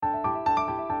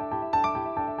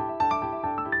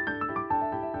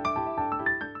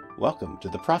Welcome to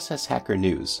the Process Hacker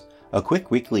News, a quick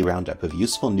weekly roundup of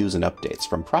useful news and updates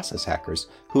from process hackers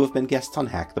who have been guests on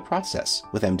Hack the Process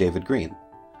with M. David Green.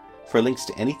 For links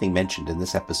to anything mentioned in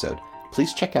this episode,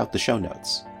 please check out the show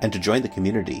notes. And to join the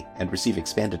community and receive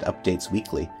expanded updates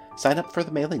weekly, sign up for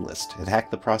the mailing list at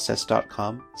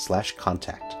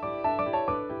hacktheprocess.com/contact.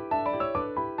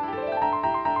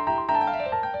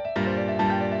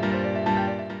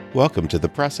 Welcome to the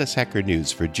Process Hacker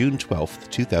News for June 12th,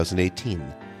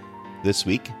 2018. This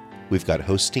week, we've got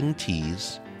hosting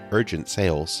teas, urgent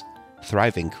sales,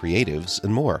 thriving creatives,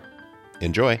 and more.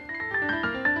 Enjoy!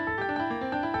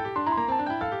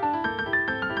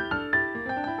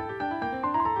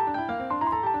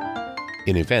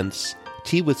 In events,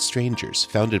 Tea with Strangers,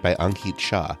 founded by Ankit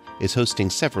Shah, is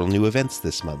hosting several new events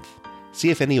this month.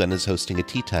 See if anyone is hosting a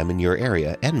tea time in your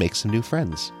area and make some new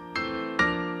friends.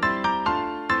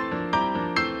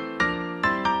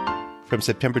 From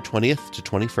September 20th to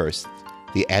 21st,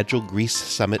 the Agile Greece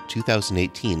Summit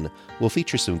 2018 will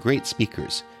feature some great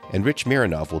speakers, and Rich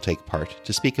Mironov will take part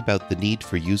to speak about the need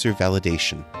for user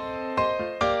validation.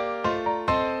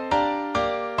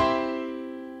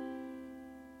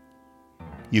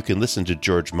 You can listen to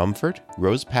George Mumford,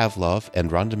 Rose Pavlov,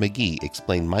 and Rhonda McGee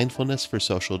explain mindfulness for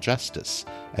social justice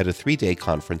at a 3-day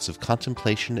conference of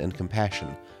contemplation and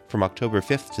compassion from October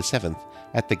 5th to 7th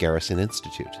at the Garrison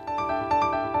Institute.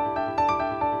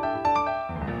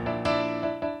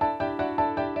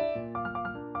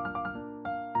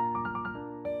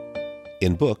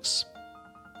 In books,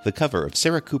 the cover of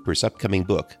Sarah Cooper's upcoming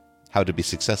book, How to Be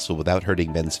Successful Without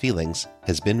Hurting Men's Feelings,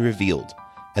 has been revealed,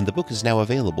 and the book is now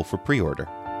available for pre-order.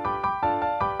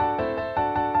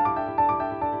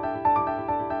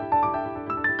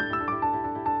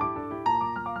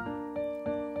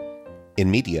 In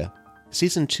media,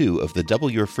 Season 2 of the Double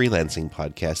Your Freelancing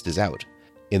podcast is out.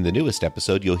 In the newest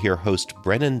episode, you'll hear host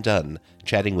Brennan Dunn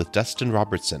chatting with Dustin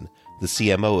Robertson, the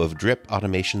CMO of Drip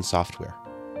Automation Software.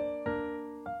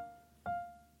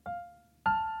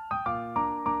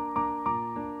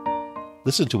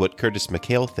 Listen to what Curtis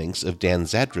McHale thinks of Dan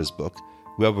Zadra's book,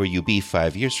 Where Will You Be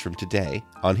 5 Years From Today,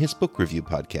 on his book review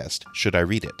podcast, Should I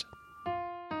Read It?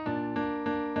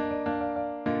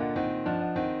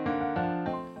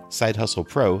 Side Hustle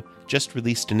Pro just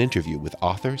released an interview with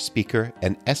author, speaker,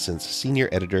 and Essence senior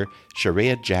editor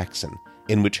Sharia Jackson,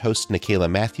 in which host Nicaila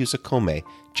Matthews-Akome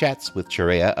chats with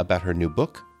Sharia about her new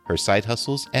book, her side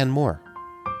hustles, and more.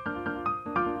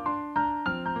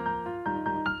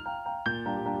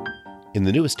 In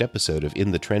the newest episode of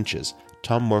In the Trenches,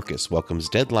 Tom Morkis welcomes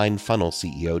Deadline Funnel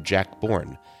CEO Jack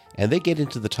Bourne, and they get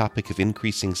into the topic of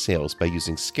increasing sales by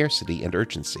using scarcity and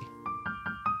urgency.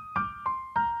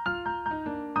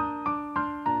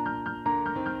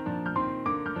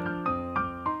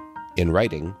 In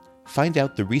writing, find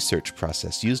out the research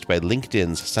process used by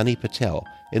LinkedIn's Sunny Patel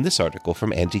in this article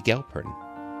from Andy Galpern.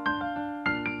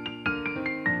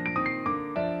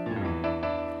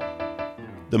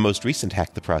 The most recent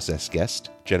Hack the Process guest,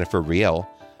 Jennifer Riel,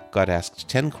 got asked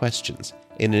 10 questions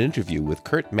in an interview with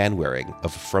Kurt Manwaring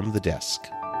of From the Desk.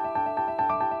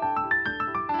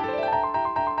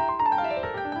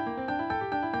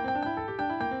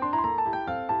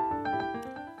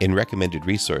 In recommended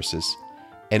resources,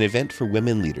 an event for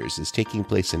women leaders is taking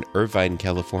place in Irvine,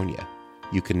 California.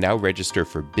 You can now register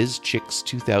for BizChicks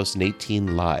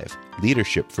 2018 Live,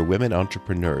 Leadership for Women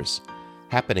Entrepreneurs,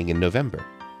 happening in November,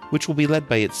 which will be led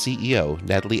by its CEO,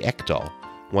 Natalie Ekdahl,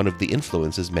 one of the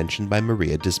influences mentioned by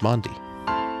Maria Dismondy.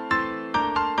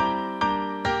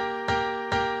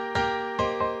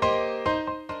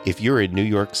 If you're in New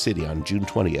York City on June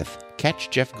 20th, catch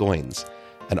Jeff Goins,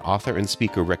 an author and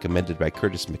speaker recommended by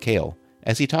Curtis McHale,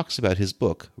 as he talks about his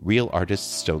book, Real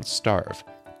Artists Don't Starve,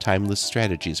 Timeless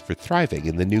Strategies for Thriving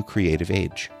in the New Creative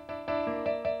Age.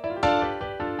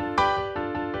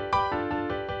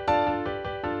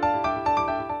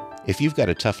 If you've got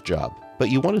a tough job,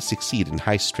 but you want to succeed in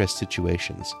high-stress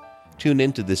situations, tune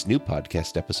into this new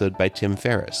podcast episode by Tim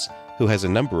Ferriss, who has a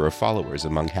number of followers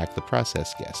among Hack the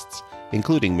Process guests,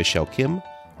 including Michelle Kim,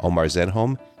 Omar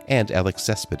Zenhom, and Alex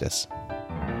Cespedes.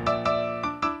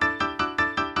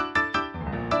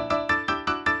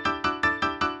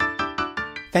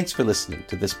 Thanks for listening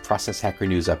to this Process Hacker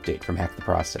News update from Hack the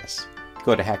Process.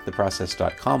 Go to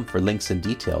hacktheprocess.com for links and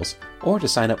details, or to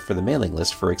sign up for the mailing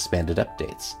list for expanded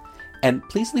updates. And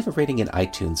please leave a rating in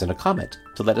iTunes and a comment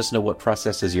to let us know what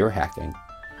processes you're hacking.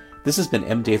 This has been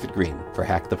M. David Green for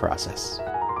Hack the Process.